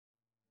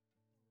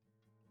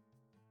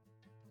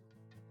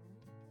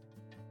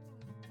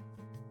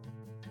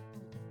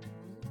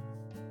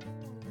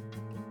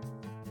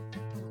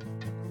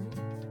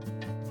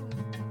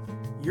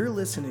You're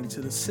listening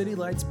to the City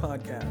Lights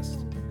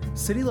podcast.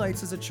 City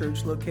Lights is a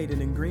church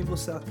located in Greenville,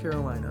 South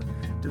Carolina,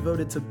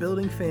 devoted to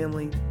building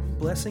family,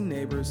 blessing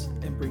neighbors,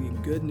 and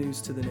bringing good news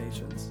to the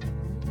nations.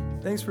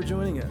 Thanks for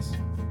joining us.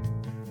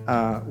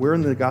 We're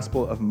in the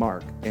Gospel of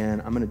Mark,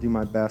 and I'm going to do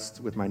my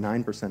best with my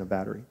 9% of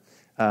battery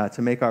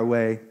to make our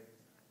way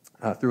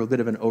through a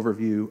bit of an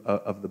overview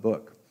of the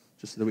book,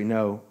 just so that we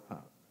know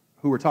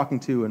who we're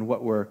talking to and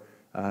what we're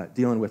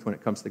dealing with when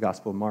it comes to the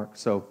Gospel of Mark.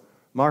 So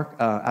Mark,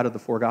 out of the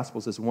four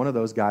Gospels, is one of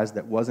those guys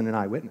that wasn't an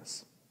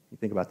eyewitness. You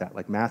think about that.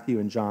 Like Matthew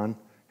and John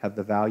have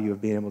the value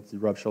of being able to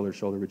rub shoulder to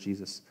shoulder with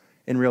Jesus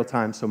in real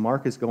time. So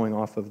Mark is going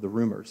off of the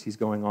rumors. He's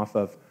going off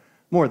of,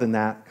 more than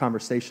that,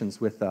 conversations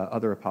with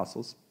other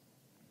apostles.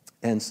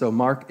 And so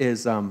Mark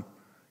is,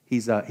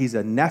 he's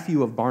a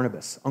nephew of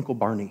Barnabas, Uncle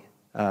Barney.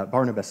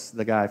 Barnabas,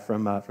 the guy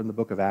from the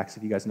book of Acts,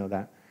 if you guys know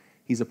that.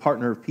 He's a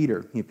partner of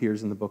Peter. He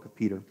appears in the book of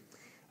Peter.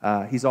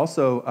 He's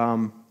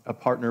also a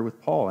partner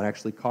with Paul and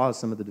actually caused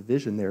some of the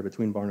division there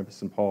between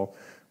Barnabas and Paul.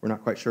 We're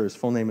not quite sure. His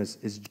full name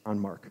is John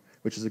Mark,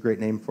 which is a great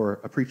name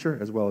for a preacher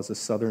as well as a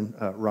Southern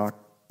rock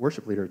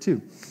worship leader too.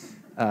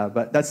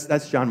 But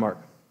that's John Mark.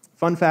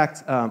 Fun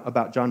fact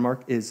about John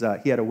Mark is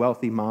he had a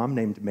wealthy mom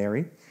named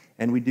Mary,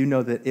 and we do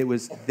know that it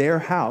was their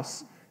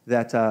house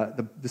that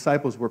the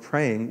disciples were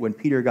praying when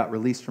Peter got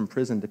released from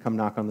prison to come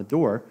knock on the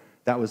door.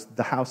 That was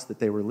the house that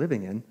they were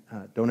living in.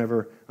 Don't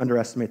ever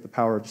underestimate the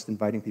power of just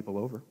inviting people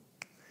over.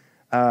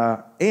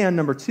 And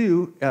number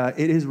two,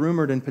 it is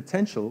rumored and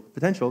potential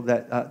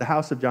that the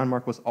house of John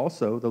Mark was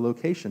also the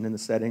location in the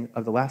setting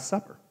of the Last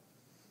Supper,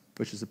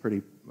 which is a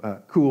pretty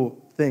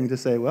cool thing to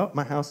say, well,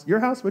 my house, your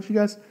house, what, you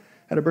guys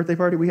had a birthday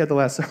party? We had the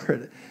Last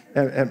Supper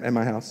at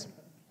my house.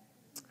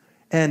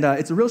 And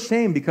it's a real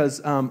shame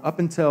because up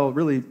until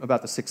really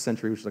about the 6th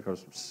century, which is like a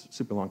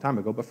super long time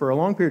ago, but for a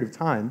long period of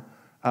time,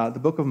 the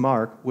book of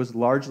Mark was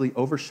largely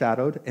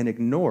overshadowed and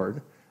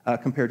ignored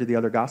compared to the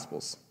other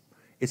Gospels.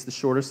 It's the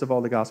shortest of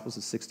all the Gospels.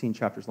 It's 16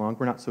 chapters long.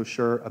 We're not so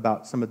sure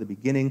about some of the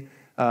beginning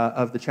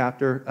of the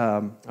chapter,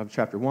 of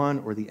chapter 1,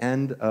 or the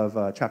end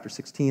of chapter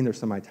 16. There's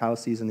some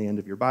italices in the end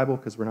of your Bible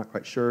because we're not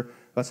quite sure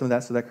about some of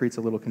that, so that creates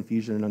a little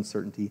confusion and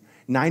uncertainty.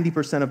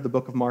 90% of the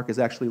book of Mark is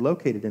actually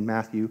located in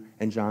Matthew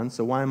and John,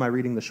 so why am I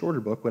reading the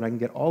shorter book when I can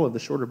get all of the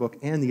shorter book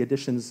and the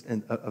additions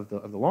of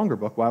the longer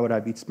book? Why would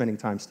I be spending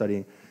time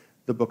studying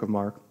the book of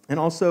Mark? And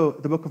also,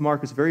 the book of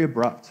Mark is very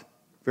abrupt,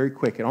 very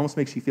quick. It almost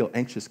makes you feel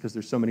anxious because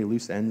there's so many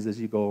loose ends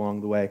as you go along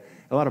the way.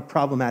 A lot of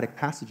problematic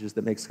passages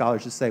that make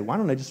scholars just say, why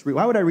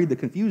would I read the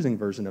confusing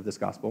version of this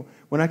gospel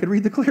when I could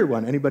read the clear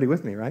one? Anybody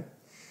with me, right?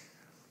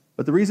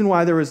 But the reason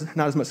why there was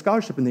not as much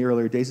scholarship in the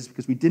earlier days is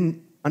because we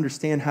didn't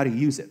understand how to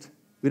use it.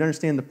 We didn't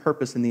understand the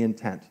purpose and the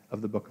intent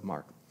of the book of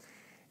Mark.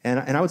 And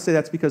I would say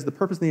that's because the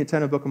purpose and the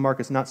intent of the book of Mark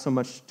is not so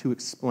much to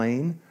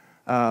explain,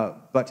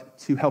 but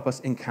to help us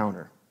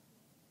encounter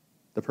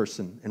the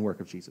person and work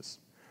of Jesus.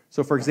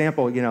 So, for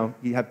example,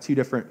 you have two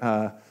different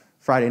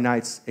Friday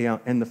nights.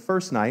 And the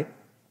first night,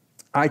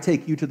 I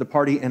take you to the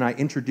party and I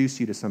introduce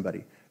you to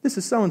somebody. This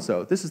is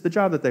so-and-so. This is the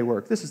job that they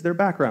work. This is their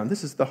background.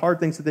 This is the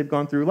hard things that they've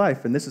gone through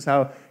life. And this is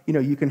how,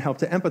 you can help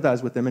to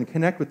empathize with them and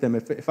connect with them.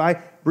 If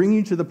I bring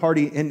you to the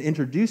party and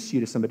introduce you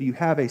to somebody, you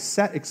have a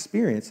set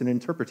experience and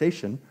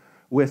interpretation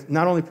with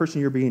not only the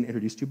person you're being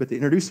introduced to, but the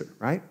introducer,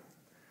 right?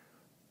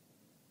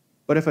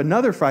 But if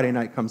another Friday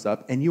night comes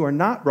up and you are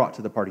not brought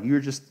to the party, you're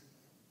just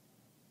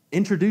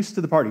introduced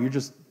to the party. You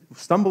just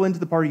stumble into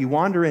the party, you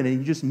wander in, and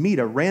you just meet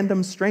a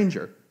random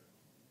stranger.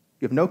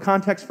 You have no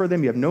context for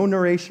them, you have no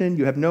narration,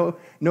 you have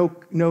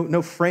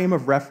no frame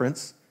of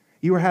reference.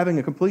 You are having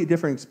a completely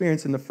different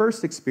experience. In the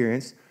first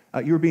experience,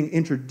 you were being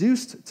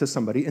introduced to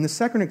somebody. In the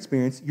second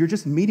experience, you're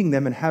just meeting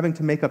them and having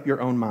to make up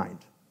your own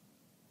mind.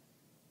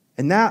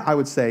 And that, I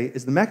would say,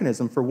 is the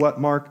mechanism for what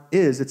Mark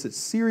is. It's a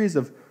series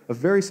of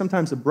very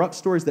sometimes abrupt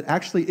stories that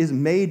actually is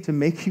made to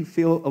make you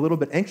feel a little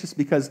bit anxious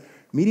because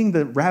meeting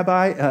the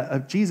rabbi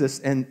of Jesus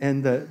and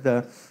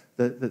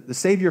the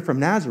Savior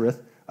from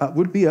Nazareth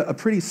would be a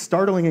pretty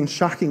startling and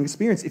shocking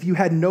experience if you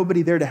had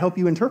nobody there to help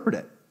you interpret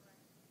it.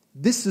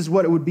 This is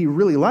what it would be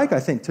really like, I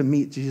think, to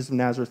meet Jesus of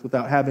Nazareth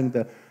without having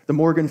the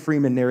Morgan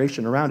Freeman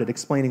narration around it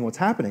explaining what's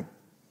happening.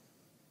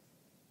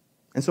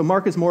 And so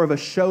Mark is more of a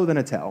show than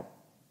a tell.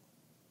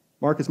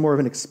 Mark is more of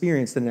an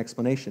experience than an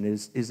explanation.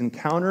 It is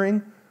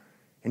encountering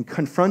and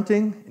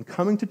confronting and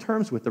coming to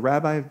terms with the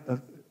rabbi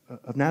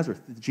of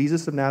Nazareth,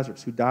 Jesus of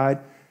Nazareth, who died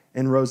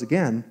and rose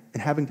again,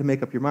 and having to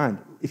make up your mind.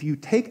 If you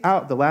take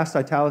out the last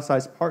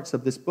italicized parts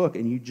of this book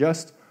and you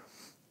just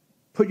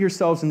put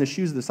yourselves in the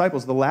shoes of the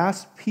disciples, the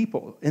last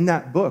people in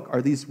that book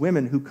are these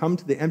women who come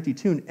to the empty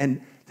tomb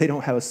and they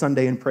don't have a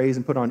Sunday in praise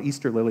and put on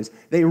Easter lilies.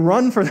 They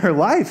run for their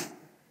life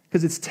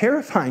because it's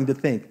terrifying to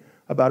think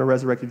about a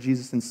resurrected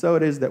Jesus. And so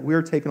it is that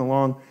we're taken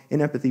along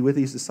in empathy with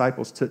these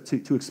disciples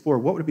to explore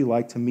what would it be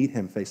like to meet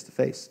him face to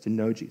face, to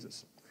know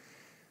Jesus.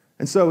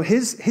 And so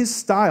his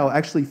style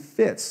actually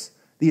fits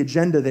the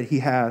agenda that he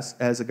has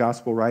as a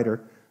gospel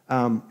writer.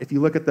 If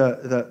you look at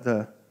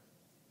the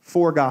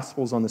four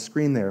gospels on the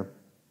screen there,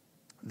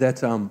 that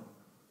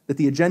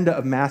the agenda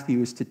of Matthew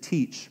is to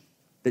teach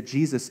that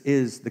Jesus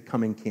is the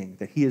coming king,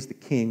 that he is the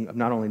king of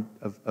not only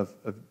of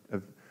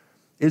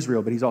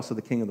Israel, but he's also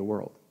the king of the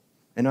world.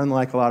 And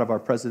unlike a lot of our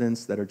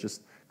presidents that are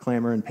just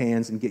clamoring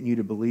pans and getting you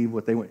to believe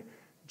what they want,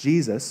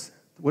 Jesus,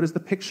 what is the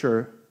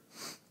picture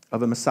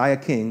of a Messiah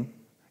king?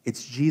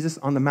 It's Jesus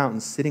on the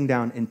mountain sitting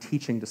down and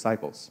teaching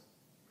disciples.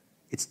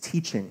 It's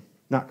teaching,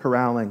 not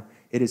corralling.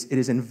 It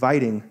is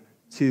inviting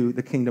to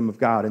the kingdom of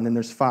God. And then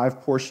there's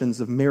 5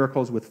 portions of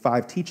miracles with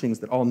 5 teachings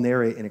that all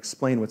narrate and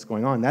explain what's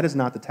going on. That is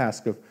not the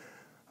task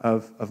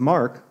of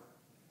Mark.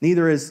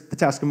 Neither is the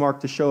task of Mark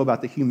to show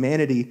about the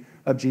humanity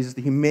of Jesus.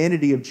 The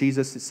humanity of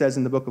Jesus, it says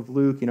in the book of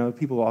Luke,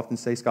 people will often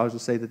say, scholars will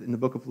say that in the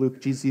book of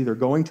Luke, Jesus is either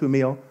going to a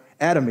meal,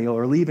 at a meal,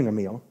 or leaving a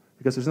meal,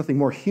 because there's nothing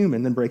more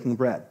human than breaking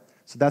bread.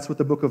 So that's what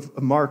the book of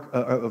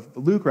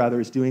Luke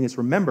is doing, is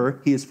remember,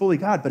 he is fully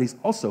God, but he's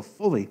also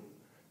fully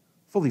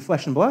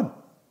flesh and blood.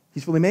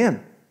 He's fully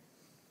man.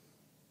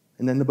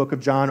 And then the book of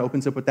John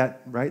opens up with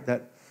that, right,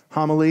 that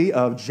homily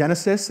of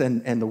Genesis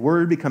and the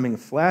Word becoming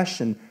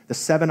flesh and the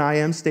 7 I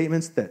am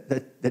statements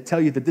that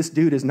tell you that this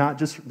dude is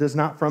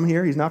not from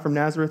here. He's not from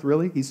Nazareth,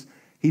 really.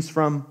 He's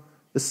from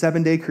the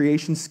 7-day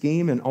creation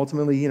scheme, and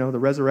ultimately, the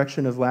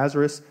resurrection of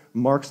Lazarus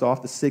marks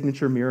off the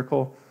signature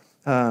miracle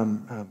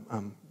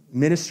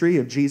ministry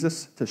of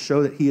Jesus to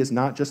show that he is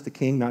not just a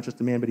king, not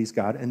just a man, but he's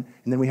God. And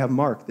then we have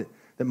Mark,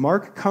 that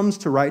Mark comes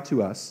to write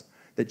to us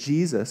that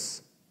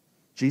Jesus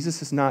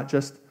is not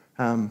just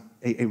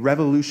a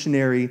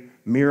revolutionary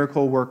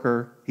miracle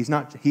worker.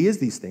 He is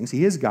these things.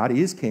 He is God.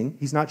 He is king.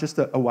 He's not just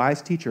a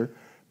wise teacher,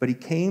 but he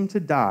came to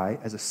die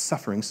as a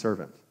suffering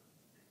servant.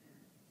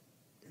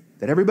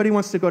 That everybody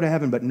wants to go to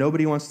heaven, but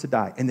nobody wants to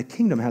die. And the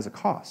kingdom has a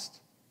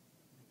cost.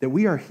 That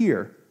we are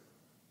here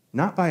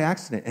not by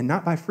accident and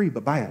not by free,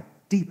 but by a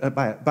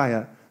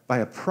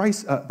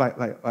price,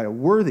 by a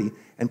worthy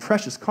and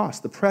precious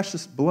cost. The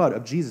precious blood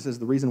of Jesus is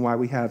the reason why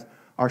we have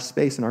our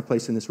space and our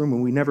place in this room,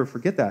 and we never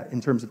forget that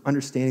in terms of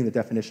understanding the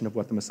definition of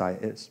what the Messiah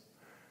is.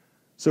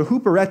 So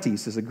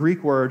huperetes is a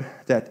Greek word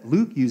that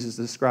Luke uses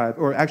to describe,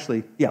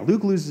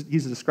 Luke uses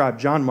to describe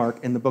John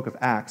Mark in the book of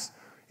Acts.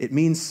 It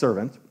means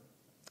servant,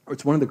 or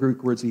it's one of the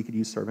Greek words that you could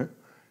use servant.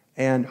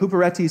 And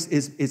huperetes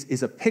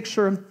is a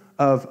picture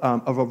of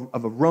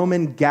a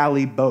Roman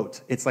galley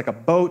boat. It's like a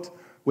boat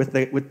with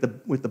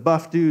the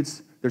buff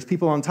dudes. There's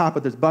people on top,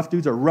 but there's buff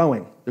dudes are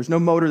rowing. There's no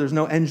motor, there's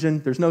no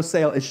engine, there's no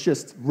sail. It's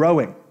just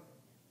rowing.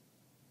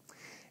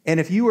 And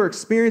if you were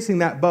experiencing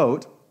that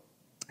boat,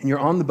 and you're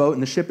on the boat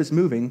and the ship is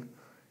moving,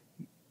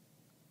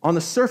 on the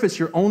surface,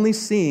 you're only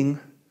seeing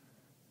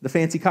the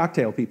fancy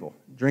cocktail people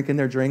drinking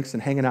their drinks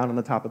and hanging out on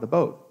the top of the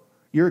boat.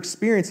 You're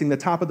experiencing the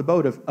top of the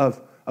boat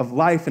of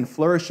life and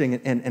flourishing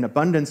and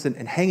abundance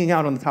and hanging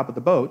out on the top of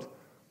the boat.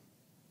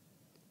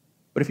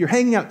 But if you're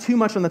hanging out too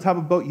much on the top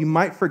of the boat, you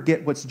might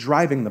forget what's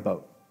driving the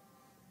boat.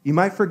 You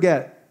might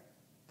forget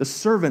the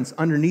servants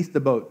underneath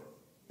the boat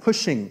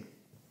pushing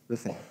the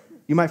thing.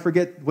 You might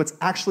forget what's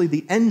actually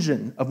the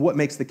engine of what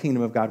makes the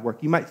kingdom of God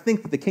work. You might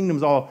think that the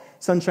kingdom's all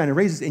sunshine and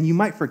raisins, and you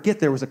might forget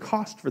there was a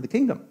cost for the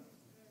kingdom.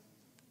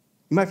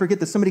 You might forget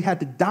that somebody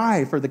had to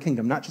die for the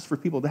kingdom, not just for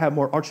people to have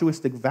more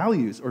altruistic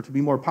values or to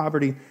be more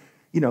poverty,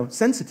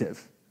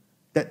 sensitive.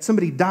 That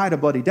somebody died a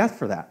bloody death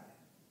for that.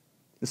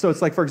 And so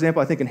it's like, for example,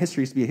 I think in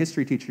history, used to be a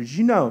history teacher. Did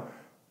you know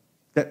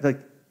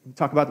that,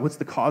 talk about what's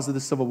the cause of the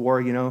Civil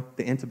War,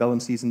 the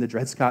antebellum season, the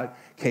Dred Scott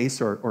case,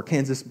 or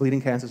Kansas,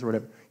 bleeding Kansas, or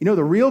whatever.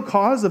 The real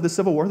cause of the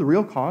Civil War, the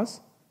real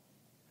cause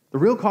of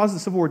the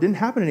Civil War didn't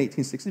happen in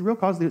 1860. The real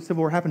cause of the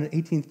Civil War happened in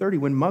 1830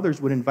 when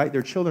mothers would invite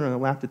their children on their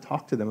lap to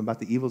talk to them about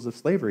the evils of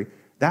slavery.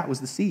 That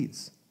was the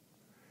seeds.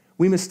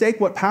 We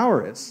mistake what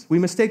power is. We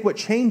mistake what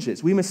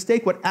changes. We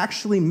mistake what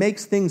actually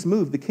makes things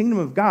move. The kingdom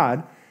of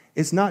God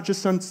is not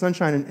just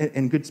sunshine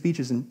and good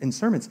speeches and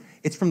sermons.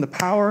 It's from the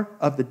power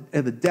of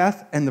the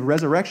death and the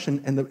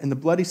resurrection and the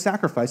bloody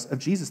sacrifice of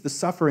Jesus, the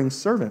suffering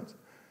servant.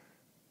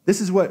 This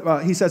is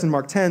what he says in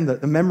Mark 10,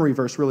 the memory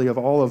verse really of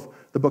all of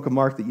the book of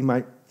Mark that you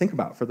might think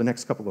about for the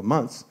next couple of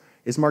months,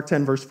 is Mark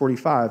 10, verse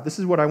 45. This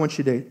is what I want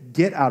you to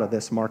get out of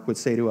this, Mark would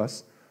say to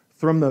us,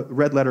 from the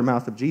red letter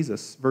mouth of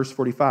Jesus, verse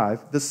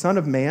 45. The Son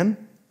of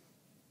Man,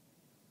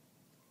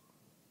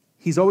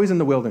 he's always in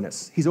the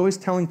wilderness. He's always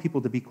telling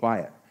people to be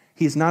quiet.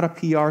 He's not a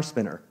PR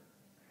spinner.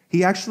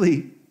 He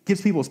actually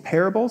gives people's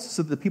parables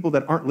so that the people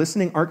that aren't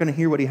listening aren't going to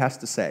hear what he has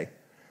to say.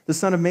 The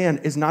Son of Man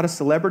is not a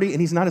celebrity, and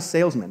he's not a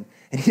salesman,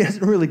 and he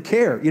doesn't really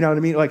care. You know what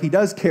I mean? Like, he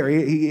does care.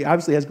 He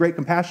obviously has great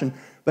compassion,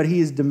 but he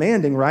is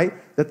demanding, right,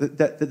 that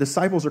the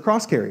disciples are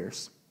cross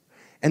carriers.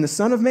 And the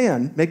Son of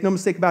Man, make no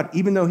mistake about it,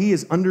 even though he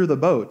is under the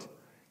boat,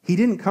 he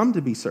didn't come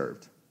to be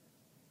served.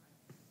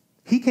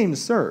 He came to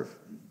serve.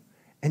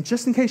 And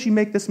just in case you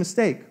make this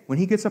mistake, when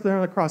he gets up there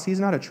on the cross, he's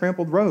not a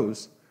trampled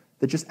rose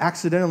that just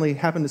accidentally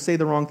happened to say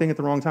the wrong thing at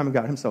the wrong time and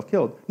got himself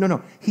killed.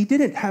 No. He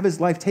didn't have his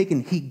life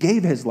taken. He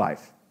gave his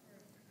life.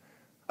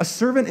 A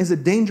servant is a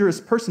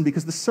dangerous person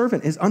because the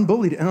servant is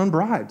unbullied and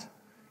unbribed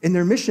in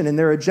their mission, in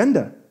their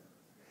agenda.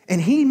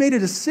 And he made a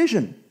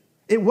decision.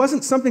 It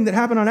wasn't something that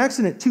happened on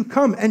accident, to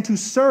come and to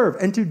serve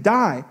and to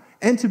die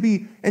and to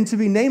be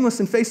nameless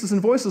and faceless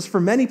and voiceless for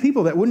many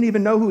people that wouldn't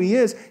even know who he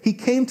is. He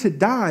came to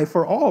die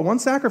for all, one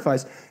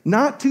sacrifice,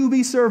 not to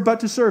be served, but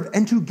to serve,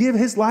 and to give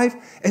his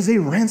life as a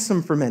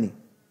ransom for many.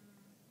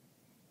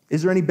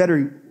 Is there any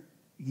better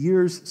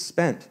years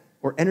spent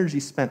or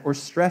energy spent or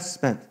stress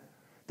spent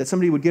that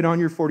somebody would get on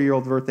your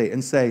 40-year-old birthday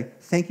and say,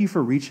 thank you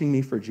for reaching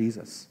me for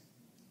Jesus.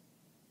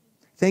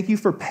 Thank you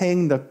for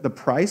paying the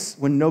price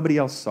when nobody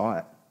else saw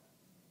it.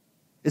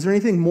 Is there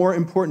anything more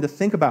important to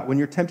think about when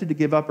you're tempted to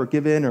give up or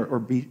give in or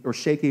be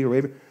shaky or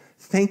whatever?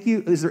 Thank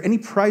you. Is there any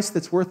price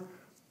that's worth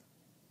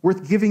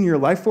giving your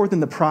life for than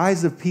the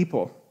prize of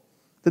people,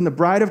 than the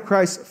bride of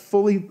Christ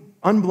fully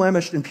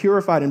unblemished and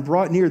purified and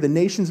brought near, the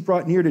nations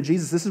brought near to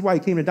Jesus? This is why he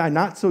came to die,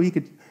 not so he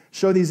could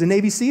show that he's a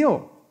Navy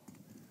SEAL.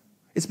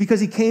 It's because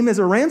he came as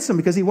a ransom,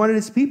 because he wanted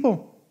his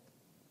people.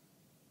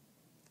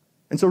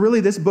 And so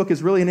really this book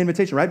is really an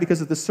invitation, right?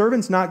 Because if the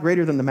servant's not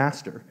greater than the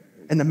master,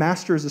 and the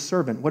master is a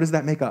servant, what does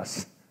that make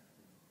us?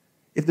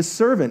 If the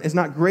servant is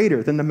not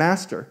greater than the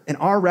master, and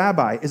our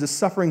rabbi is a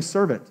suffering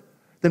servant,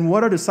 then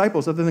what are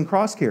disciples other than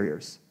cross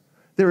carriers?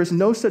 There is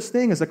no such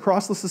thing as a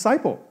crossless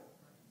disciple.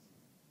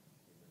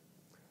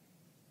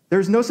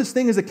 There's no such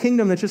thing as a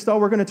kingdom that's just,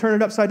 we're going to turn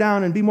it upside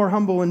down and be more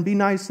humble and be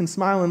nice and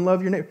smile and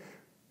love your neighbor.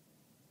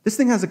 This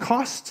thing has a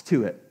cost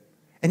to it.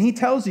 And he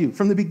tells you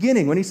from the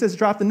beginning when he says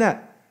drop the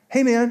net,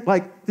 hey man,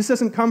 this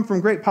doesn't come from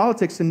great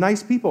politics and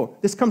nice people.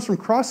 This comes from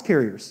cross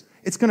carriers.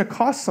 It's going to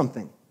cost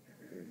something.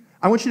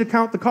 I want you to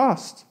count the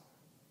cost.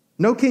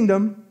 No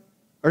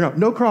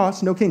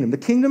cross, no kingdom. The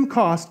kingdom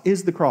cost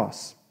is the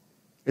cross,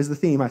 is the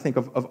theme, I think,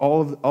 of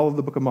all of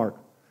the book of Mark.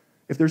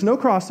 If there's no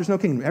cross, there's no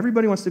kingdom.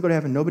 Everybody wants to go to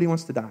heaven. Nobody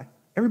wants to die.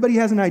 Everybody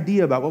has an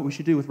idea about what we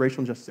should do with racial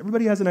injustice.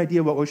 Everybody has an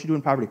idea about what we should do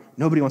in poverty.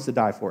 Nobody wants to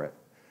die for it.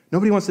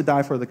 Nobody wants to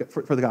die for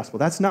the gospel.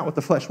 That's not what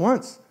the flesh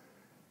wants.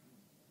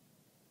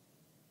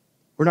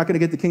 We're not going to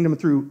get the kingdom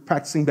through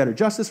practicing better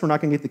justice. We're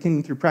not going to get the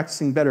kingdom through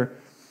practicing better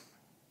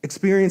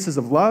experiences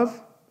of love.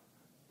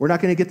 We're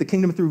not going to get the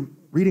kingdom through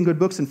reading good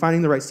books and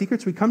finding the right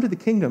secrets. We come to the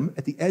kingdom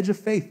at the edge of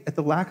faith, at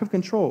the lack of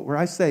control, where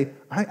I say,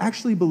 I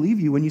actually believe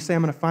you when you say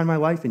I'm going to find my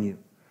life in you.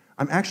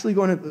 I'm actually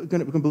going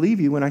to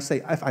believe you when I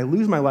say, if I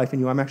lose my life in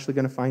you, I'm actually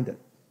going to find it.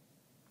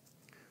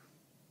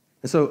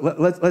 And so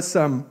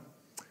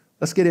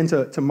let's get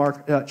into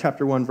Mark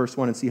chapter 1, verse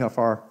 1 and see how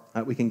far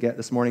we can get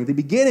this morning. The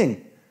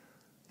beginning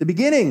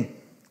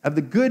of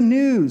the good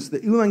news, the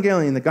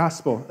evangelion, the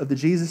gospel of the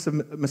Jesus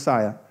of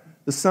Messiah,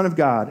 the Son of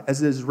God,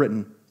 as it is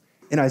written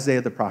in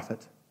Isaiah the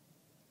prophet.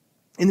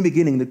 In the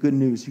beginning, the good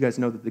news. You guys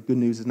know that the good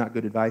news is not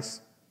good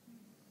advice.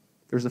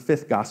 There's a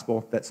fifth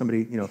gospel that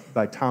somebody,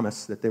 by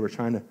Thomas, that they were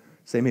trying to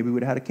say maybe we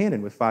would have had a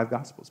canon with 5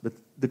 gospels. But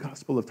the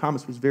gospel of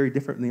Thomas was very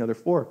different than the other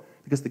 4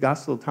 because the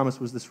gospel of Thomas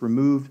was this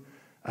removed,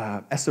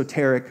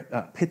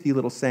 esoteric, pithy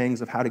little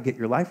sayings of how to get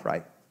your life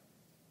right.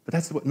 But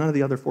that's what none of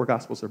the other 4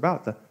 gospels are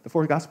about. The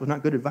 4 gospels are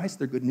not good advice,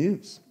 they're good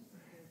news.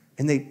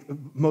 And they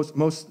most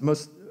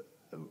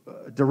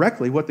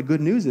directly what the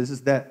good news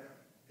is that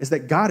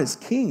God is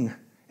king.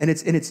 And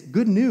it's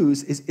good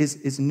news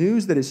is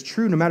news that is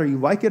true no matter you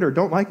like it or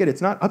don't like it.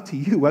 It's not up to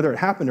you whether it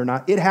happened or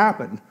not. It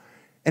happened.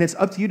 And it's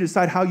up to you to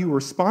decide how you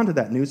respond to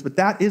that news. But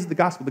that is the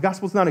gospel. The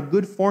gospel is not a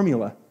good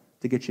formula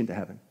to get you into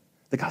heaven.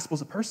 The gospel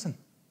is a person.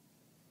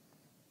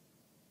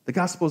 The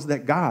gospel is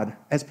that God,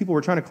 as people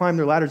were trying to climb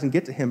their ladders and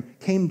get to him,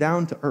 came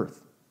down to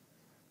earth,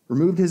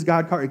 removed his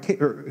God card,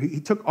 or he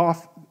took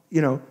off,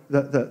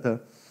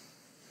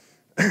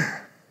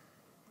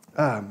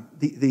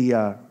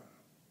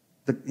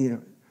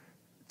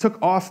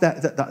 took off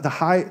the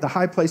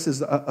high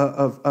places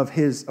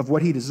of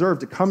what he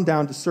deserved to come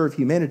down to serve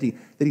humanity,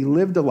 that he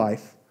lived a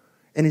life,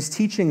 and his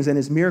teachings and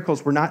his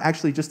miracles were not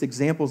actually just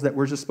examples that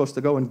we're just supposed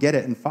to go and get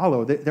it and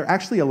follow. They're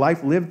actually a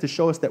life lived to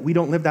show us that we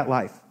don't live that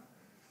life.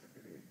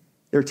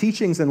 They're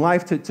teachings in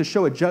life to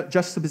show a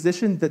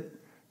juxtaposition that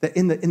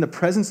in the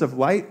presence of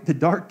light, the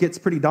dark gets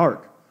pretty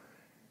dark.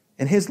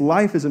 And his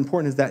life is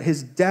important, is that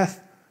his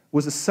death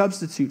was a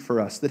substitute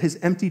for us, that his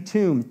empty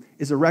tomb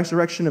is a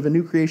resurrection of a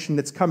new creation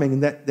that's coming,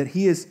 and that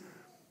he is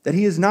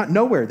not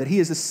nowhere, that he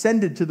is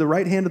ascended to the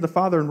right hand of the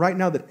Father, and right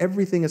now that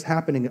everything is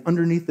happening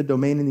underneath the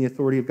domain and the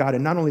authority of God.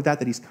 And not only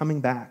that he's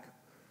coming back,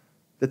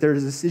 that there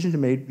is a decision to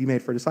be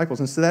made for disciples.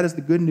 And so that is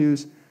the good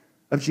news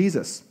of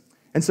Jesus.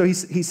 And so he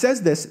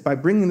says this by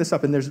bringing this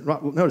up, and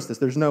notice this,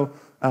 there's no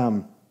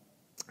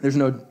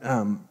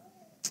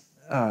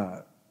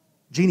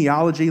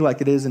genealogy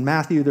like it is in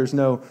Matthew. There's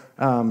no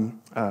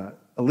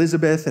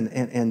Elizabeth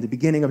and the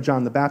beginning of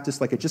John the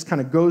Baptist. Like, it just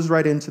kind of goes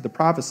right into the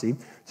prophecy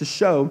to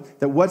show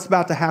that what's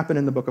about to happen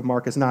in the book of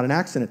Mark is not an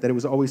accident, that it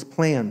was always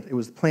planned. It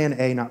was plan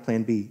A, not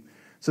plan B.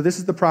 So this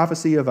is the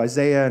prophecy of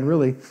Isaiah and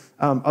really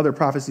other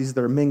prophecies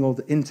that are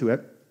mingled into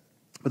it.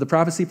 But the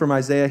prophecy from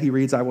Isaiah, he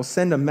reads, I will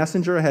send a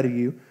messenger ahead of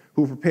you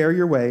who will prepare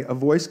your way, a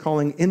voice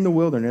calling in the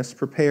wilderness,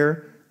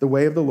 prepare the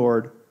way of the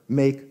Lord,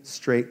 make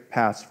straight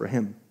paths for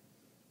him.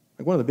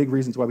 Like, one of the big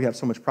reasons why we have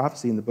so much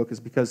prophecy in the book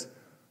is because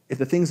if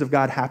the things of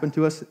God happened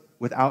to us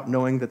without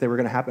knowing that they were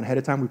going to happen ahead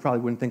of time, we probably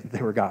wouldn't think that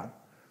they were God.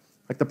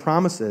 Like, the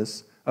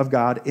promises of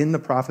God in the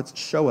prophets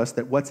show us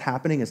that what's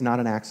happening is not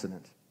an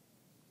accident.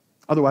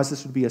 Otherwise,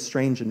 this would be a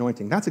strange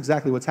anointing. That's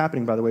exactly what's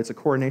happening, by the way. It's a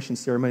coronation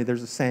ceremony.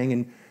 There's a saying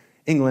in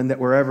England that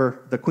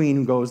wherever the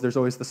queen goes, there's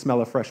always the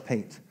smell of fresh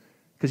paint,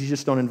 because you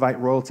just don't invite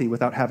royalty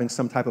without having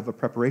some type of a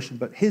preparation.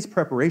 But his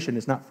preparation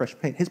is not fresh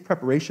paint. His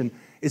preparation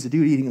is a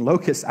dude eating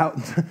locusts out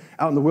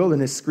in the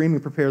wilderness, screaming,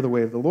 "Prepare the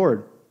way of the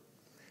Lord."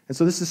 And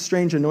so this is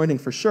strange anointing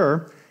for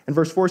sure. And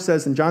verse 4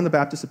 says, "And John the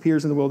Baptist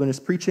appears in the wilderness,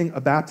 preaching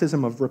a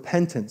baptism of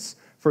repentance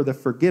for the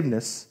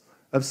forgiveness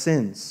of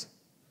sins.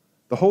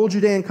 The whole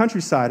Judean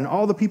countryside and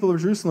all the people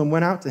of Jerusalem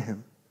went out to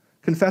him,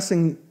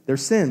 confessing their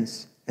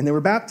sins, and they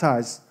were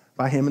baptized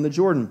by him in the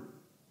Jordan.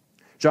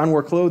 John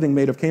wore clothing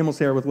made of camel's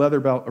hair with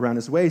leather belt around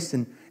his waist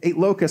and ate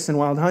locusts and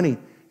wild honey.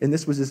 And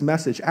this was his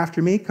message: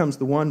 'After me comes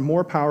the one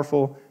more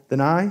powerful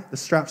than I, the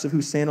straps of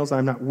whose sandals I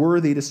am not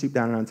worthy to stoop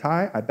down and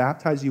untie. I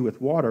baptize you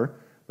with water,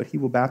 but he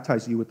will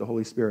baptize you with the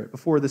Holy Spirit.'"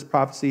 Before this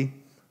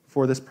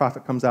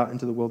prophet comes out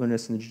into the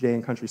wilderness in the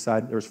Judean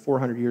countryside, there was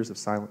 400 years of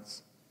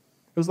silence.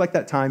 It was like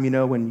that time,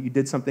 when you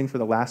did something for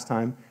the last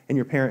time and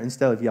your parent,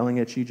 instead of yelling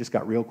at you, just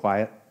got real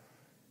quiet.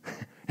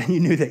 And you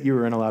knew that you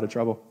were in a lot of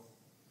trouble.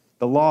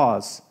 The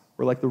laws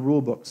were like the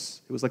rule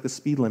books. It was like the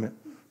speed limit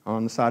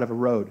on the side of a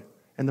road.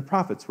 And the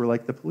prophets were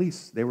like the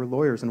police. They were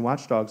lawyers and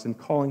watchdogs and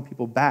calling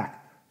people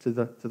back to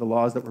the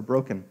laws that were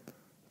broken.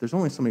 There's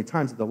only so many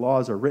times that the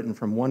laws are written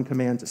from one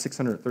command to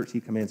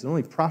 613 commands. And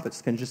only prophets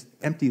can just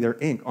empty their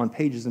ink on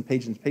pages and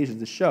pages and pages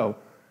to show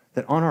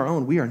that on our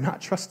own, we are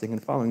not trusting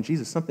and following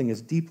Jesus. Something is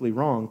deeply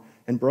wrong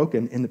and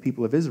broken in the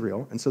people of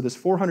Israel. And so this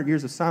 400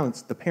 years of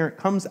silence, the parent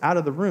comes out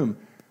of the room.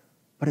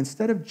 But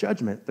instead of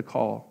judgment, the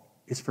call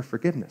is for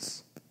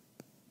forgiveness.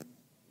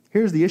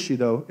 Here's the issue,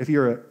 though, if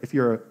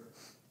you're a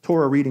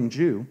Torah-reading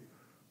Jew,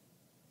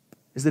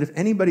 is that if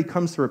anybody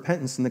comes to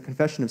repentance and the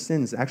confession of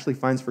sins actually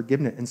finds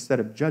forgiveness instead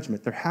of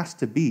judgment, there has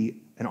to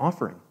be an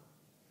offering.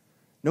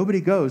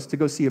 Nobody goes to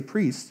go see a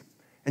priest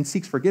and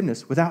seeks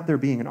forgiveness without there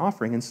being an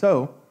offering. And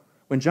so,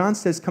 when John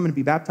says, "Come and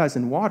be baptized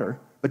in water,"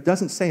 but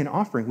doesn't say an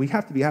offering, we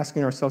have to be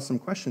asking ourselves some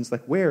questions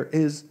like, where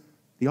is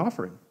the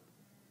offering?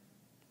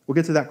 We'll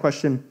get to that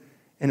question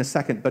in a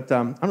second, but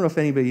I don't know if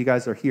anybody of you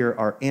guys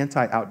are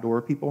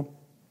anti-outdoor people.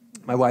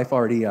 My wife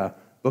already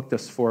booked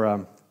us for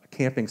a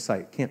camping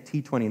site, Camp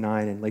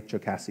T29 in Lake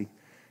Jocassee.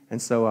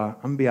 And so I'm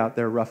going to be out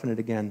there roughing it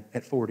again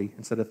at 40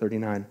 instead of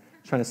 39,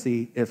 trying to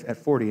see if at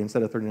 40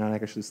 instead of 39 I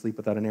can actually sleep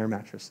without an air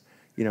mattress,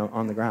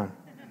 on the ground.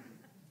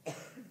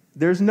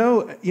 There's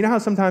no, how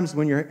sometimes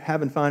when you're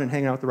having fun and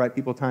hanging out with the right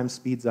people, time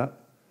speeds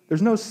up?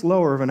 There's no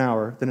slower of an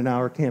hour than an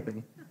hour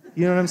camping.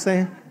 You know what I'm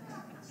saying?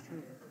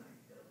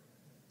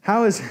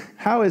 How is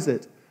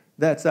it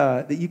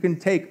that you can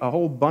take a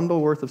whole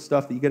bundle worth of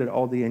stuff that you get at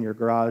Aldi in your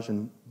garage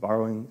and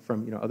borrowing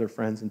from other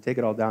friends and take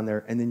it all down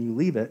there, and then you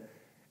leave it?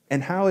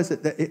 And how is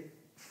it that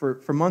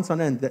for months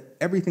on end that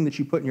everything that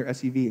you put in your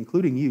SUV,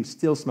 including you,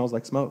 still smells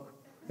like smoke?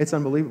 It's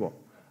unbelievable.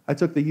 I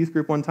took the youth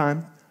group one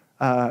time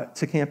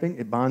to camping.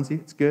 It bonds you.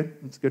 It's good.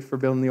 It's good for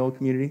building the old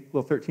community.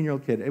 Little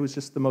 13-year-old kid. It was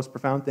just the most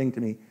profound thing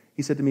to me.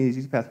 He said to me as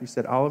youth pastor, he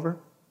said, "Oliver,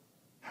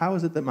 how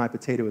is it that my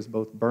potato is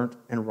both burnt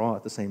and raw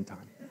at the same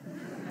time?"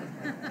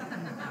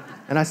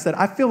 And I said,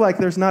 I feel like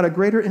there's not a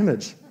greater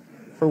image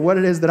for what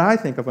it is that I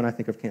think of when I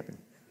think of camping.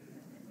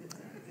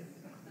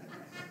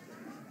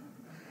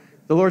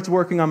 The Lord's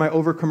working on my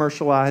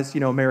over-commercialized,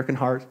 American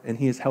heart, and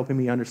he is helping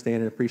me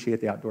understand and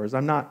appreciate the outdoors.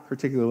 I'm not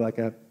particularly like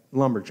a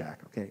lumberjack,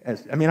 okay?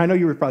 I know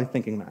you were probably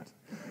thinking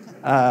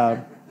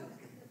that.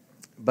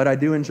 But I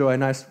do enjoy a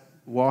nice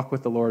walk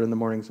with the Lord in the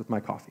mornings with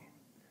my coffee.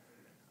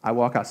 I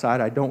walk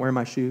outside. I don't wear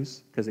my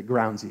shoes because it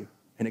grounds you,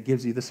 and it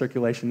gives you the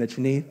circulation that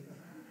you need.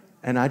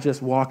 And I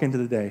just walk into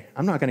the day.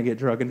 I'm not going to get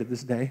drugged into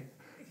this day.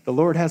 The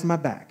Lord has my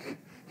back.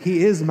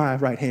 He is my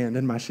right hand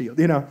and my shield,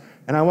 And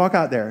I walk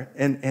out there,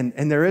 and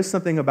there is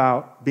something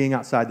about being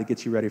outside that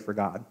gets you ready for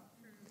God.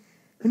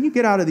 When you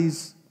get out of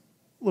these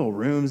little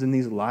rooms and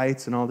these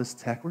lights and all this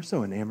tech, we're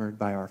so enamored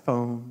by our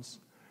phones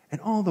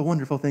and all the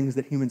wonderful things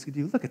that humans can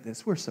do. Look at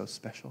this. We're so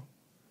special.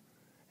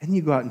 And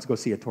you go out and go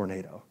see a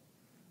tornado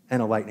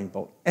and a lightning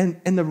bolt. And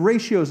the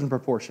ratios and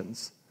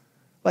proportions.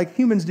 Like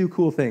humans do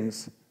cool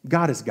things.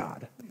 God is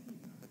God.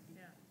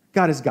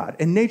 God is God.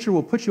 And nature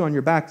will put you on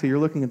your back till you're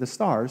looking at the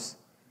stars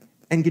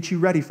and get you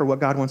ready for what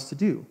God wants to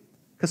do.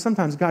 Because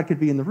sometimes God could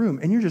be in the room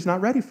and you're just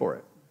not ready for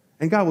it.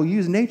 And God will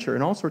use nature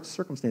in all sorts of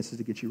circumstances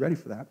to get you ready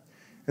for that.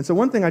 And so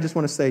one thing I just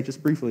want to say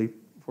just briefly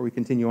before we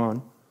continue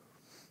on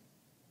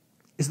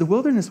is the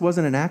wilderness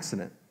wasn't an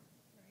accident.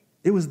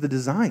 It was the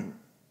design.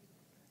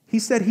 He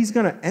said he's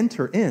going to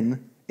enter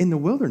in the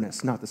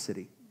wilderness, not the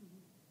city.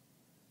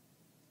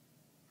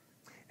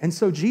 And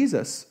so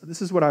Jesus,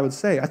 this is what I would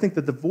say, I think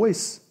that the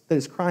voice that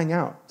is crying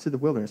out to the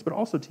wilderness, but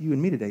also to you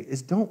and me today,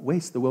 is don't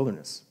waste the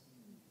wilderness.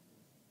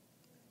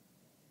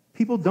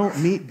 People don't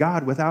meet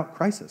God without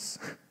crisis.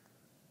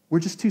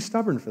 We're just too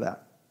stubborn for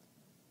that.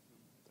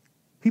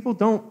 People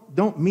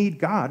don't meet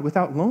God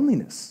without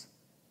loneliness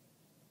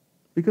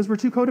because we're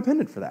too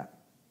codependent for that.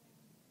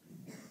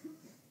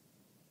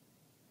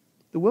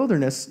 The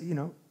wilderness,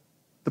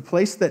 the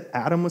place that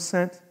Adam was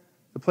sent,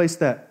 the place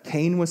that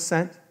Cain was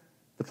sent,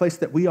 the place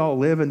that we all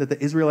live and that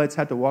the Israelites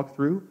had to walk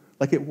through.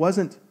 Like it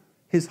wasn't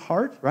his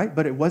heart, right?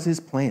 But it was his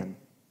plan.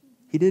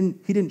 He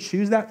didn't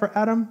choose that for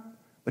Adam,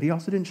 but he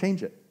also didn't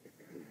change it.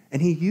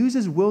 And he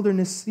uses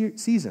wilderness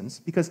seasons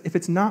because if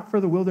it's not for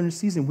the wilderness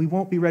season, we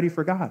won't be ready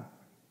for God.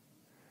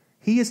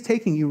 He is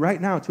taking you right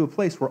now to a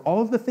place where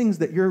all of the things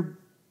that your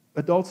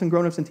adults and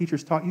grown-ups and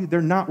teachers taught you,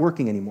 they're not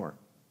working anymore.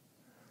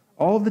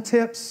 All of the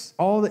tips,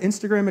 all the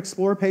Instagram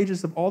Explorer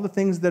pages of all the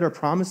things that are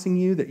promising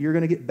you that you're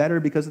going to get better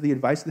because of the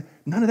advice,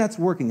 none of that's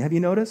working. Have you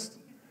noticed?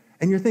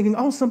 And you're thinking,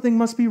 oh, something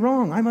must be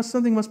wrong.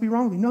 Something must be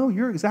wrong with me. No,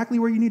 you're exactly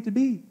where you need to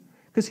be.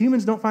 Because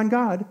humans don't find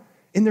God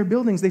in their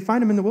buildings. They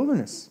find him in the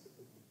wilderness.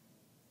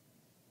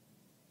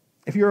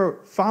 If you're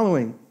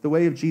following the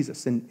way of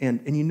Jesus and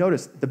you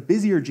notice the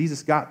busier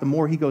Jesus got, the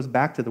more he goes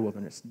back to the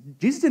wilderness.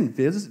 Jesus didn't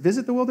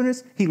visit the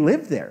wilderness. He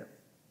lived there.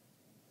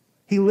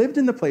 He lived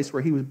in the place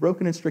where he was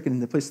broken and stricken,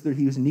 in the place that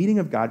he was needing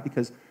of God,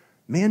 because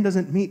man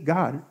doesn't meet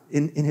God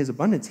in his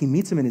abundance. He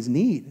meets him in his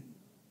need.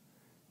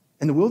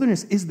 And the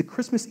wilderness is the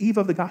Christmas Eve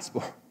of the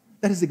gospel.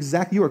 That is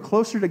exactly, you are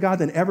closer to God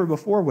than ever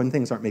before when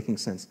things aren't making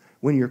sense,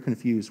 when you're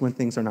confused, when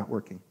things are not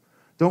working.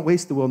 Don't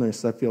waste the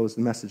wilderness, I feel, is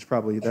the message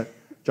probably that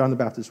John the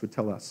Baptist would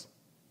tell us.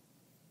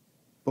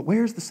 But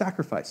where's the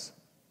sacrifice?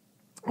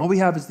 All we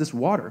have is this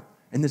water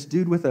and this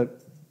dude with a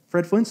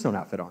Fred Flintstone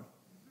outfit on.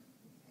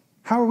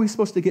 How are we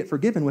supposed to get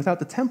forgiven without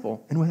the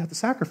temple and without the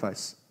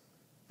sacrifice?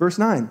 Verse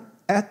 9,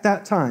 at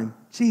that time,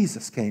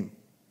 Jesus came.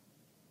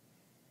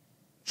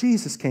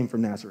 Jesus came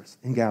from Nazareth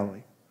in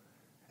Galilee.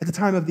 At the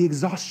time of the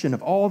exhaustion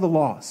of all the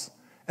laws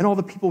and all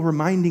the people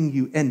reminding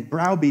you and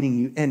browbeating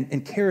you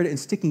and carrot and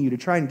sticking you to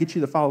try and get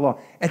you to follow law,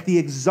 at the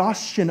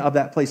exhaustion of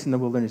that place in the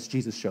wilderness,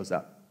 Jesus shows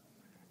up.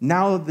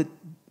 Now the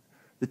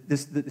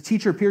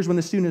teacher appears when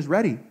the student is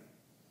ready.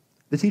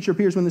 The teacher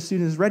appears when the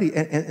student is ready,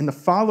 and the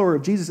follower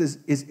of Jesus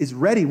is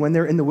ready when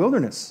they're in the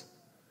wilderness.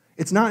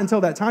 It's not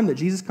until that time that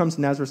Jesus comes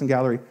to Nazareth and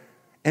Galilee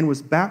and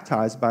was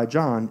baptized by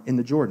John in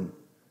the Jordan,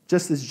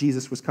 just as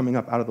Jesus was coming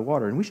up out of the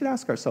water. And we should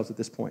ask ourselves at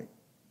this point,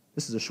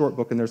 this is a short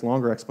book and there's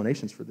longer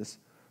explanations for this,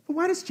 but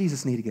why does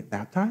Jesus need to get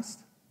baptized?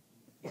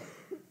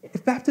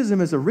 If baptism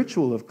is a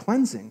ritual of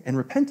cleansing and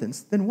repentance,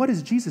 then what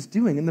is Jesus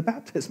doing in the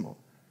baptismal?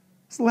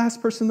 It's the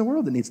last person in the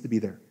world that needs to be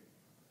there.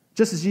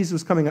 Just as Jesus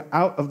was coming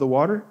out of the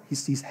water, he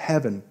sees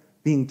heaven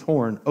being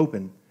torn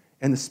open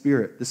and the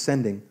Spirit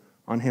descending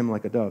on him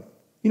like a dove.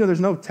 You know,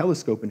 there's no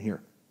telescope in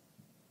here.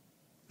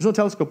 There's no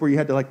telescope where you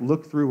had to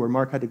look through, where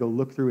Mark had to go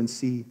look through and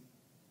see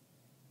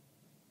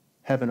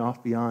heaven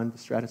off beyond the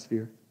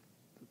stratosphere.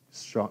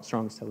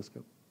 Strongest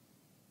telescope.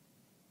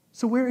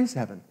 So where is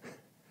heaven?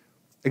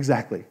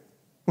 Exactly.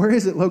 Where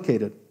is it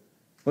located?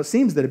 Well, it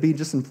seems that it'd be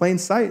just in plain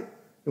sight.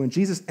 When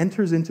Jesus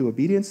enters into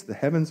obedience, the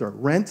heavens are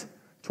rent,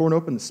 torn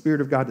open, the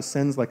Spirit of God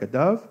descends like a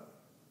dove.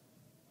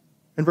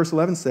 And verse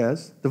 11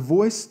 says, the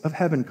voice of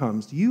heaven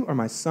comes, you are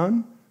my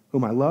son,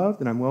 whom I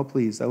loved, and I'm well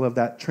pleased. I love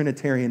that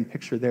Trinitarian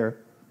picture there.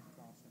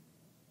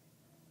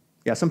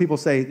 Yeah, some people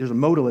say there's a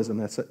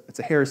modalism. It's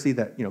a heresy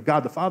that,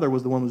 God the Father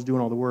was the one who was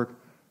doing all the work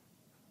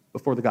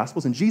before the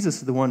Gospels, and Jesus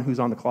is the one who's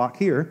on the clock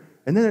here,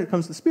 and then it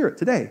comes the Spirit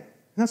today. And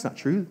that's not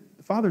true.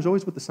 The Father's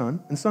always with the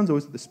Son, and the Son's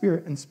always with the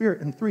Spirit, and the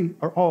Spirit and the three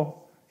are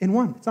all in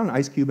one. It's not an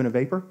ice cube and a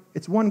vapor.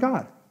 It's one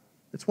God.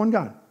 It's one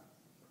God.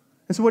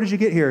 And so what did you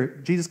get here?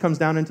 Jesus comes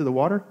down into the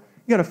water.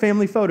 You got a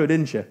family photo,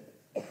 didn't you?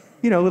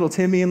 Little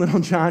Timmy and little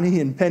Johnny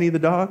and Penny the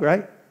dog,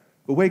 right?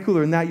 But way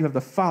cooler than that, you have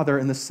the Father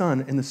and the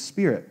Son and the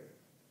Spirit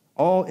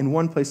all in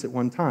one place at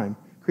one time,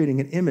 creating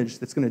an image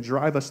that's going to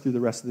drive us through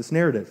the rest of this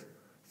narrative.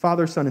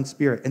 Father, Son, and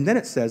Spirit. And then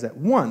it says, at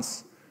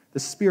once, the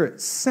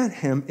Spirit sent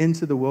him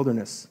into the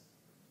wilderness.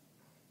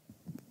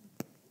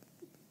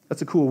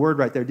 That's a cool word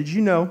right there. Did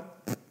you know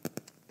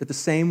that the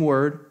same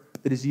word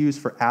that is used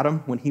for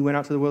Adam when he went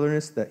out to the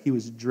wilderness, that he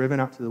was driven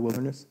out to the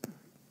wilderness,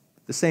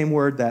 the same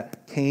word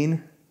that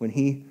Cain, when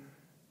he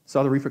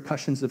saw the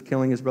repercussions of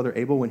killing his brother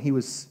Abel, when he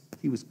was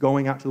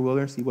going out to the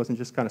wilderness, he wasn't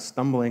just kind of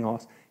stumbling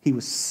off, he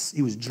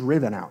was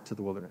driven out to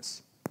the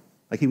wilderness.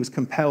 Like he was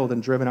compelled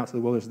and driven out to the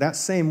wilderness. That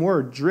same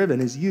word, driven,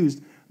 is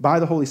used by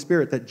the Holy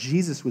Spirit, that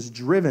Jesus was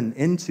driven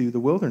into the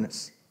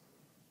wilderness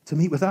to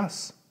meet with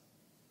us.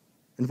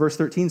 And verse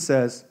 13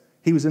 says,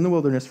 he was in the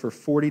wilderness for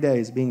 40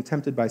 days being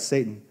tempted by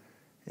Satan,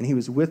 and he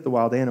was with the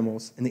wild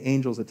animals, and the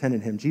angels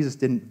attended him. Jesus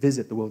didn't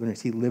visit the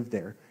wilderness. He lived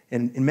there.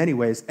 And in many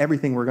ways,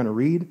 everything we're going to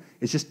read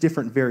is just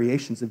different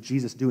variations of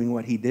Jesus doing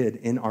what he did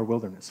in our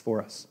wilderness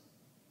for us.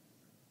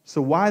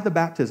 So why the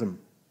baptism?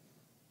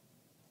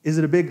 Is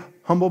it a big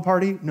humble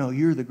party? No,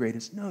 you're the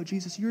greatest. No,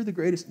 Jesus, you're the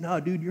greatest. No,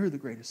 dude, you're the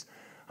greatest.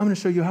 I'm going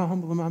to show you how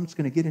humble I am. I'm just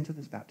going to get into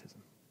this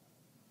baptism.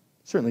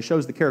 Certainly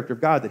shows the character of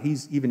God, that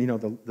he's even,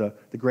 the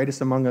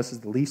greatest among us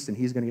is the least, and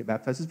he's going to get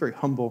baptized. It's a very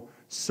humble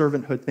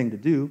servanthood thing to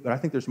do, but I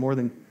think there's more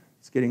than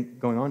it's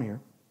going on here.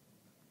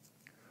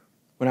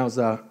 When I was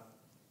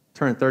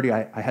turning 30,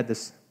 I had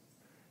this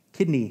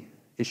kidney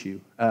issue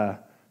to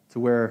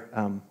where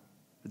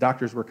the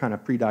doctors were kind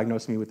of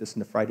pre-diagnosing me with this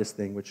nephritis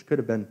thing, which could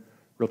have been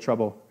real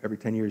trouble. Every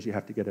 10 years you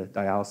have to get a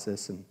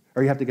dialysis, and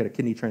Or you have to get a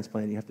kidney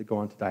transplant, you have to go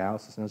on to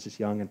dialysis. And I was just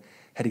young and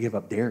had to give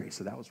up dairy,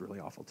 so that was really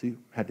awful too.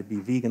 Had to be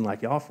vegan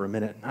like y'all for a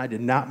minute, and I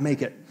did not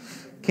make it.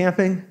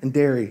 Camping and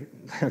dairy,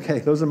 okay,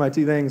 those are my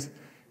two things,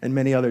 and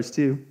many others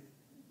too.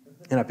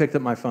 And I picked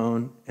up my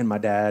phone, and my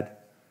dad,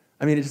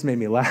 it just made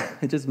me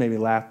laugh. It just made me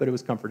laugh, but it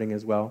was comforting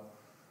as well.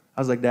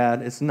 I was like,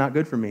 Dad, it's not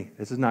good for me.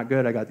 This is not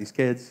good. I got these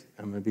kids.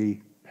 I'm going to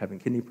be having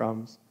kidney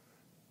problems.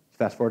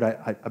 Fast forward,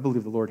 I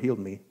believe the Lord healed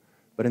me.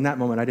 But in that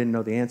moment, I didn't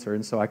know the answer,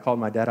 and so I called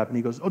my dad up, and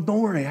he goes, oh, don't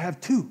worry, I have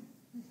two.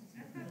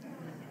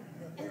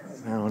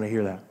 I don't want to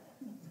hear that.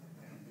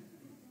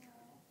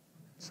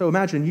 So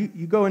imagine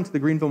you go into the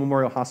Greenville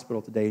Memorial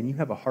Hospital today, and you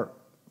have a heart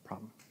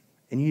problem,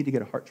 and you need to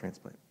get a heart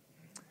transplant.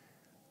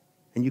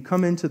 And you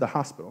come into the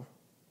hospital,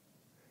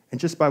 and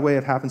just by way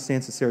of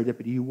happenstance and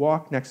serendipity, you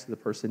walk next to the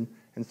person,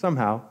 and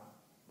somehow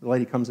the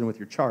lady comes in with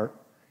your chart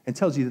and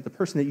tells you that the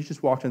person that you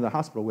just walked into the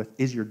hospital with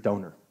is your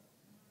donor.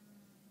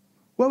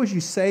 What would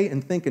you say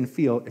and think and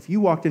feel if you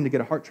walked in to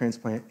get a heart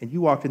transplant and you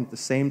walked in at the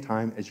same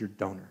time as your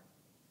donor?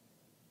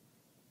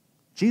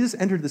 Jesus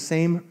entered the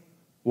same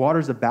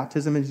waters of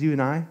baptism as you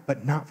and I,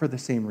 but not for the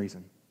same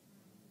reason.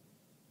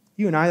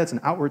 You and I, that's an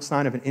outward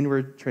sign of an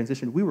inward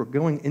transition. We were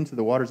going into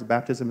the waters of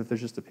baptism, if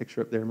there's just a picture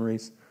up there,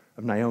 Maurice,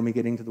 of Naomi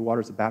getting to the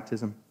waters of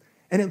baptism.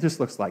 And it just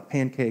looks like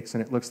pancakes,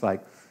 and it looks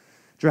like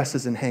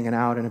dresses and hanging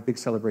out and a big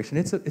celebration.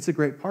 It's a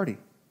great party.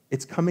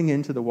 It's coming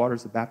into the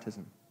waters of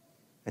baptism.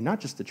 And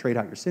not just to trade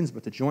out your sins,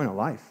 but to join a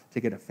life,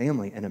 to get a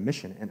family and a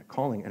mission and a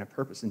calling and a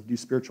purpose and do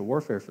spiritual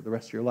warfare for the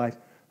rest of your life.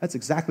 That's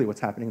exactly what's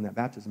happening in that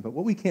baptism. But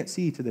what we can't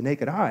see to the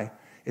naked eye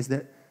is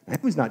that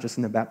Naomi's not just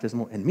in the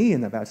baptismal and me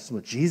in that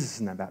baptismal, Jesus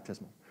in that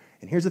baptismal.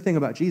 And here's the thing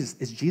about Jesus,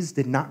 is Jesus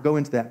did not go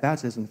into that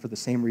baptism for the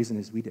same reason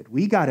as we did.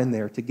 We got in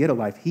there to get a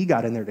life. He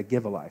got in there to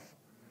give a life.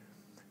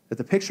 That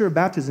the picture of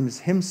baptism is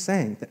him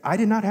saying that I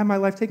did not have my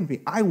life taken from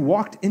me. I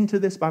walked into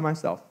this by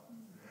myself.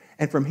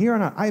 And from here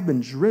on out, I've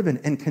been driven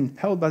and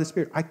compelled by the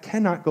Spirit. I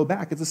cannot go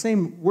back. It's the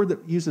same word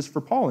that uses for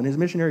Paul in his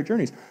missionary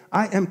journeys.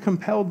 I am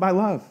compelled by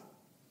love.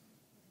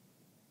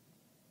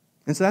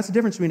 And so that's the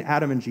difference between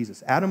Adam and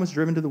Jesus. Adam was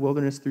driven to the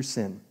wilderness through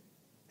sin,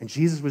 and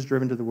Jesus was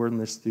driven to the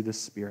wilderness through the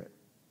Spirit.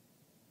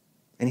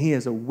 And he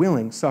is a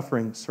willing,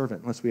 suffering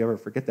servant, unless we ever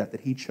forget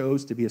that he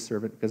chose to be a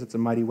servant because it's a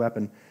mighty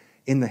weapon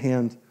in the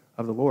hand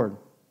of the Lord.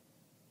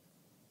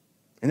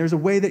 And there's a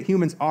way that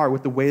humans are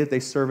with the way that they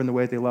serve and the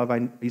way that they love.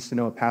 I used to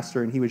know a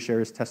pastor, and he would share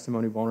his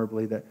testimony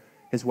vulnerably that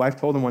his wife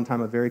told him one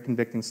time a very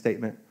convicting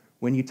statement,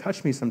 when you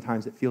touch me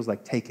sometimes it feels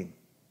like taking.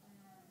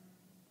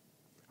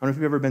 I don't know if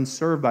you've ever been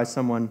served by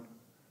someone,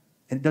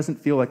 and it doesn't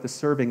feel like the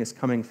serving is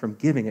coming from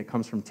giving, it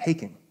comes from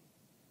taking.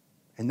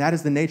 And that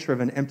is the nature of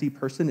an empty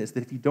person, is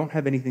that if you don't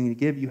have anything to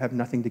give, you have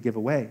nothing to give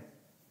away.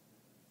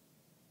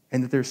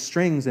 And that there's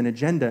strings and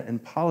agenda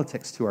and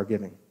politics to our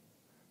giving.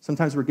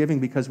 Sometimes we're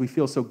giving because we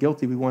feel so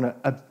guilty, we want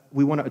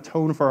to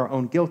atone for our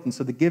own guilt, and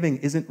so the giving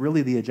isn't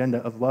really the agenda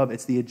of love,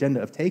 it's the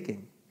agenda of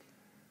taking.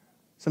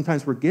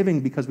 Sometimes we're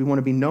giving because we want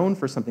to be known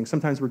for something.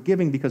 Sometimes we're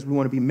giving because we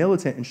want to be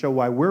militant and show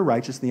why we're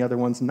righteous and the other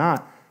one's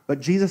not.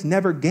 But Jesus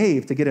never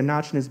gave to get a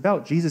notch in his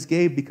belt. Jesus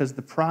gave because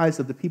the prize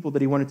of the people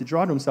that he wanted to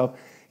draw to himself.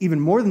 Even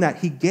more than that,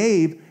 he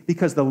gave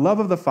because the love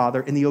of the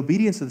Father and the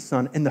obedience of the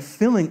Son and the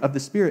filling of the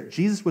Spirit.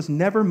 Jesus was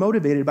never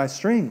motivated by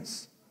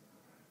strings.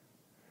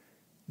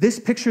 This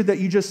picture that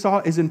you just saw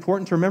is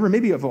important to remember,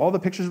 maybe of all the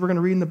pictures we're going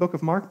to read in the book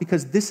of Mark,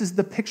 because this is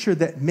the picture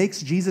that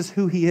makes Jesus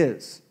who he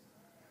is.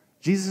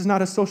 Jesus is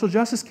not a social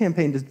justice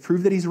campaign to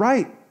prove that he's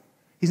right.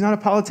 He's not a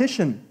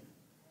politician.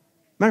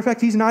 Matter of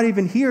fact, he's not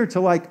even here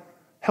to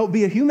help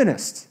be a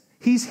humanist.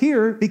 He's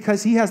here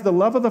because he has the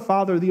love of the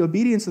Father, the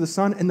obedience of the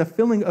Son, and the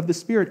filling of the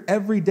Spirit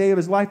every day of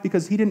his life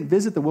because he didn't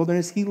visit the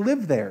wilderness, he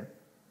lived there.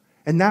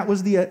 And that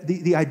was the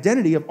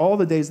identity of all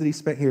the days that he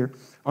spent here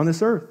on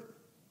this earth.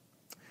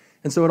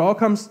 And so it all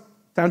comes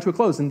down to a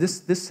close. And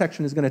this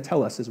section is going to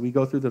tell us as we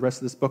go through the rest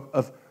of this book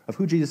of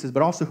who Jesus is,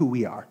 but also who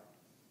we are.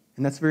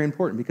 And that's very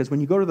important because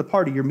when you go to the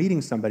party, you're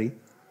meeting somebody,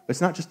 but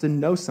it's not just to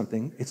know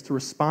something, it's to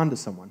respond to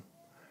someone.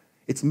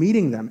 It's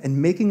meeting them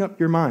and making up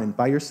your mind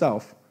by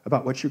yourself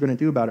about what you're going to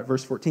do about it.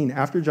 Verse 14,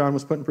 after John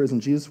was put in prison,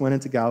 Jesus went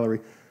into Galilee,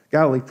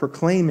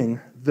 proclaiming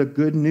the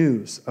good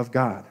news of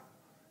God,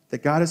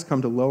 that God has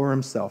come to lower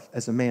himself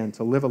as a man,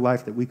 to live a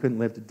life that we couldn't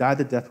live, to die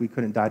the death we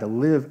couldn't die, to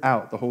live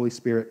out the Holy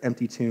Spirit,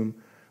 empty tomb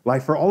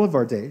life for all of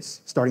our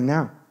days, starting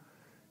now.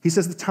 He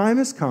says, the time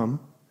has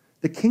come,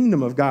 the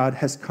kingdom of God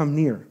has come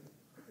near.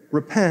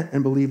 Repent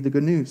and believe the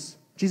good news.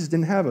 Jesus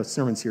didn't have a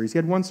sermon series. He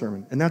had one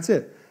sermon, and that's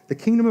it. The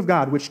kingdom of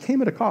God, which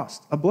came at a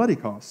cost, a bloody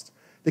cost.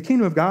 The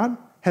kingdom of God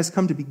has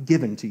come to be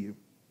given to you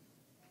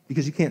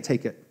because you can't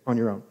take it on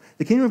your own.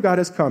 The kingdom of God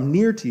has come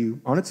near to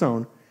you on its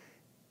own,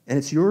 and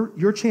it's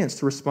your chance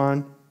to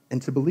respond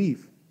and to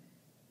believe.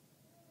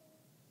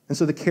 And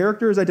so the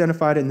character is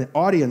identified and the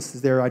audience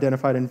is there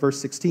identified in verse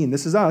 16.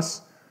 This is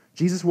us.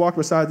 Jesus walked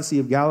beside the Sea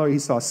of Galilee. He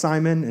saw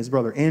Simon and his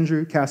brother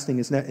Andrew casting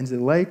his net into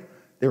the lake.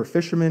 They were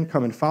fishermen.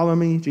 Come and follow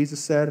me, Jesus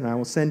said, and I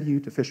will send you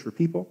to fish for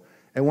people.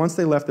 And once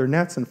they left their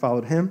nets and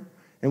followed him,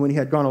 And when he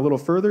had gone a little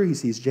further, he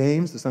sees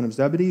James, the son of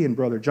Zebedee, and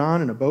brother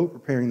John in a boat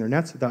preparing their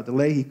nets. Without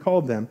delay, he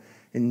called them,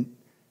 and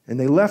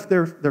they left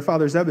their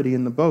father Zebedee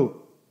in the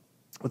boat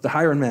with the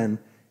hired men,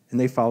 and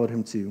they followed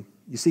him too.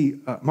 You see,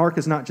 Mark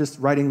is not just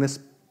writing this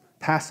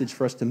passage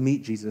for us to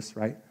meet Jesus,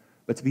 right?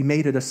 But to be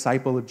made a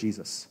disciple of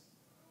Jesus.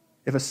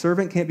 If a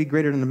servant can't be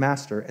greater than the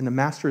master, and the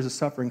master is a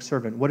suffering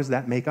servant, what does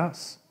that make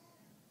us?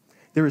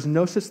 There is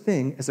no such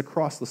thing as a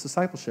crossless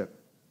discipleship.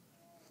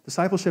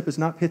 Discipleship is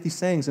not pithy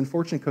sayings and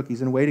fortune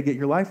cookies and a way to get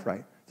your life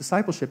right.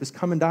 Discipleship is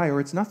come and die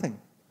or it's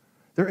nothing.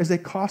 There is a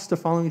cost to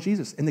following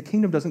Jesus, and the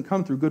kingdom doesn't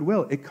come through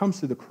goodwill. It comes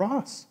through the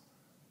cross.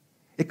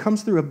 It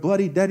comes through a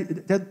bloody,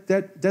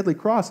 deadly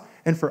cross.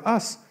 And for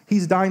us,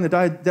 he's dying the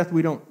death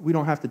we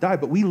don't have to die,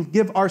 but we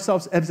give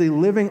ourselves as a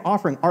living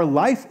offering. Our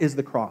life is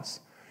the cross.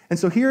 And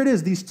so here it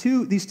is, these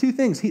two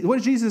things.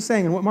 What Jesus is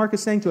saying and what Mark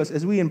is saying to us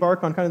as we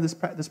embark on kind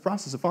of this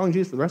process of following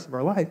Jesus for the rest of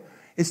our life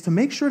is to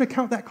make sure to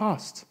count that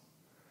cost.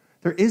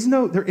 There is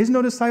no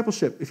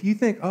discipleship. If you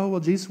think, oh, well,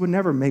 Jesus would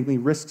never make me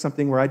risk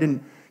something where I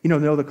didn't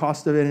know the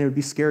cost of it and it would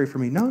be scary for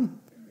me. No,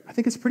 I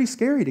think it's pretty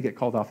scary to get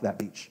called off that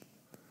beach.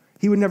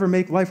 He would never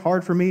make life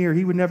hard for me, or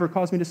he would never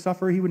cause me to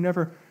suffer. He would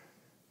never.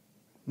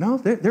 No,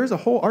 there's a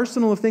whole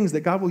arsenal of things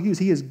that God will use.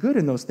 He is good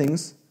in those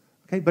things,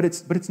 okay? But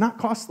it's not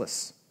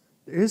costless.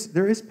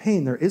 There is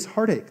pain. There is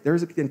heartache.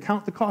 And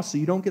count the cost so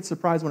you don't get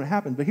surprised when it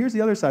happens. But here's the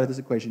other side of this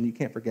equation you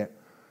can't forget.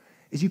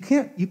 Is you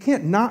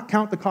can't not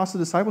count the cost of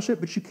discipleship,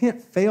 but you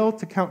can't fail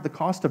to count the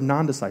cost of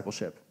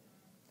non-discipleship.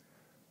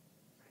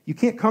 You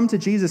can't come to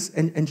Jesus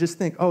and just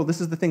think, oh,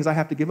 this is the things I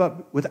have to give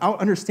up, without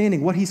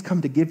understanding what he's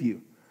come to give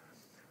you.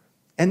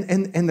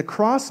 And the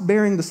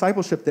cross-bearing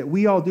discipleship that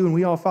we all do and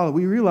we all follow,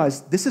 we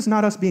realize this is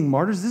not us being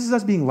martyrs, this is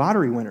us being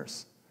lottery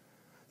winners.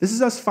 This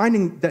is us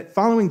finding that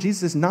following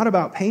Jesus is not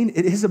about pain,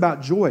 it is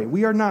about joy.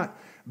 We are not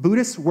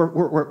Buddhists,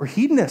 we're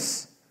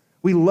hedonists.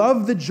 We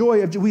love the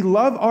joy of, we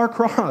love our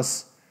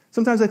cross.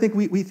 Sometimes I think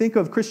we think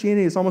of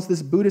Christianity as almost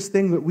this Buddhist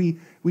thing that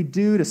we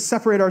do to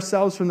separate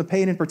ourselves from the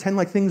pain and pretend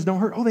like things don't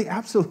hurt. Oh, they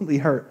absolutely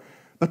hurt.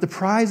 But the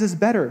prize is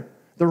better.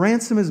 The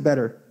ransom is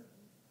better.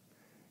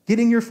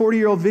 Getting your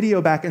 40-year-old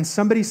video back and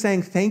somebody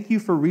saying, thank you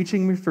for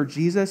reaching me for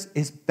Jesus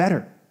is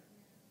better.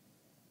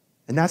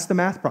 And that's the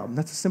math problem.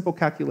 That's a simple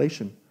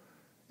calculation.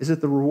 Is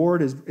that the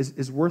reward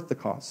is worth the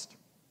cost?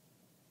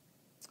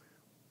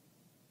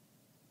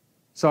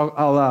 So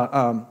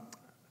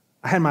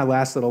I had my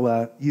last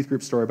little youth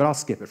group story, but I'll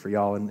skip it for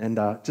y'all and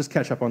just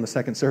catch up on the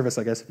second service,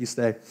 I guess, if you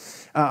stay.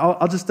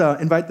 I'll just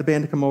invite the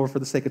band to come over for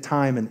the sake of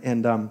time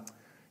and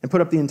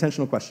put up the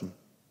intentional question.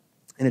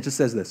 And it just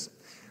says this.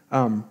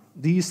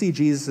 Do you see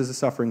Jesus as a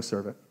suffering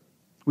servant?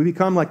 We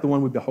become like the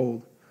one we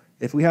behold.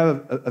 If we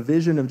have a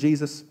vision of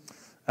Jesus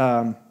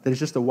that is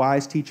just a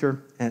wise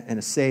teacher and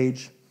a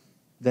sage,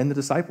 then the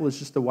disciple is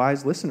just a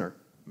wise listener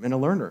and a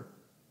learner.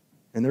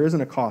 And there isn't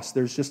a cost.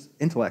 There's just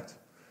intellect.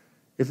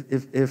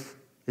 If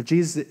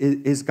Jesus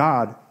is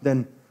God,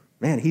 then,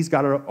 man, he's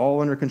got it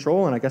all under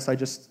control, and I guess I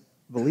just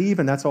believe,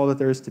 and that's all that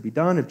there is to be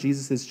done. If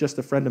Jesus is just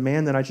a friend of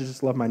man, then I should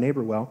just love my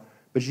neighbor well.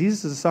 But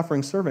Jesus is a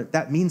suffering servant.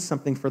 That means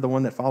something for the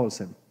one that follows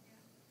him.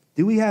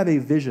 Do we have a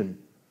vision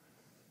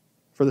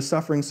for the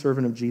suffering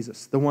servant of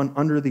Jesus, the one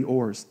under the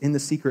oars, in the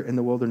secret in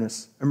the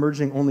wilderness,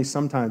 emerging only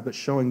sometimes, but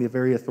showing the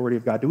very authority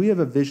of God? Do we have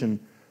a vision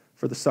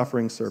for the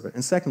suffering servant?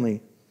 And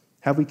secondly,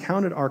 have we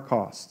counted our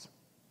costs?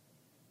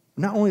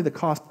 Not only the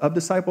cost of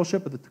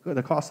discipleship, but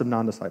the cost of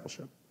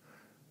non-discipleship.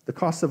 The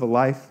cost of a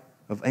life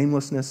of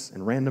aimlessness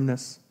and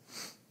randomness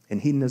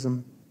and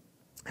hedonism.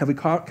 Have we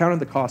counted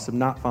the cost of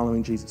not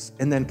following Jesus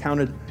and then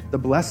counted the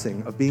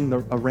blessing of being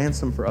a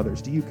ransom for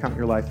others? Do you count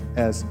your life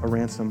as a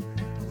ransom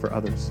for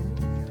others?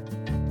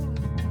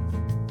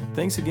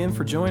 Thanks again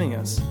for joining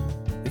us.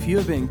 If you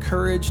have been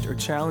encouraged or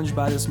challenged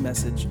by this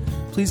message,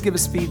 please give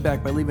us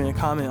feedback by leaving a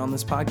comment on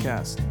this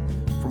podcast.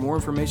 For more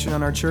information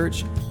on our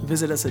church,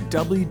 visit us at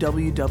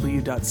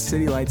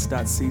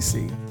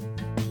www.citylights.cc.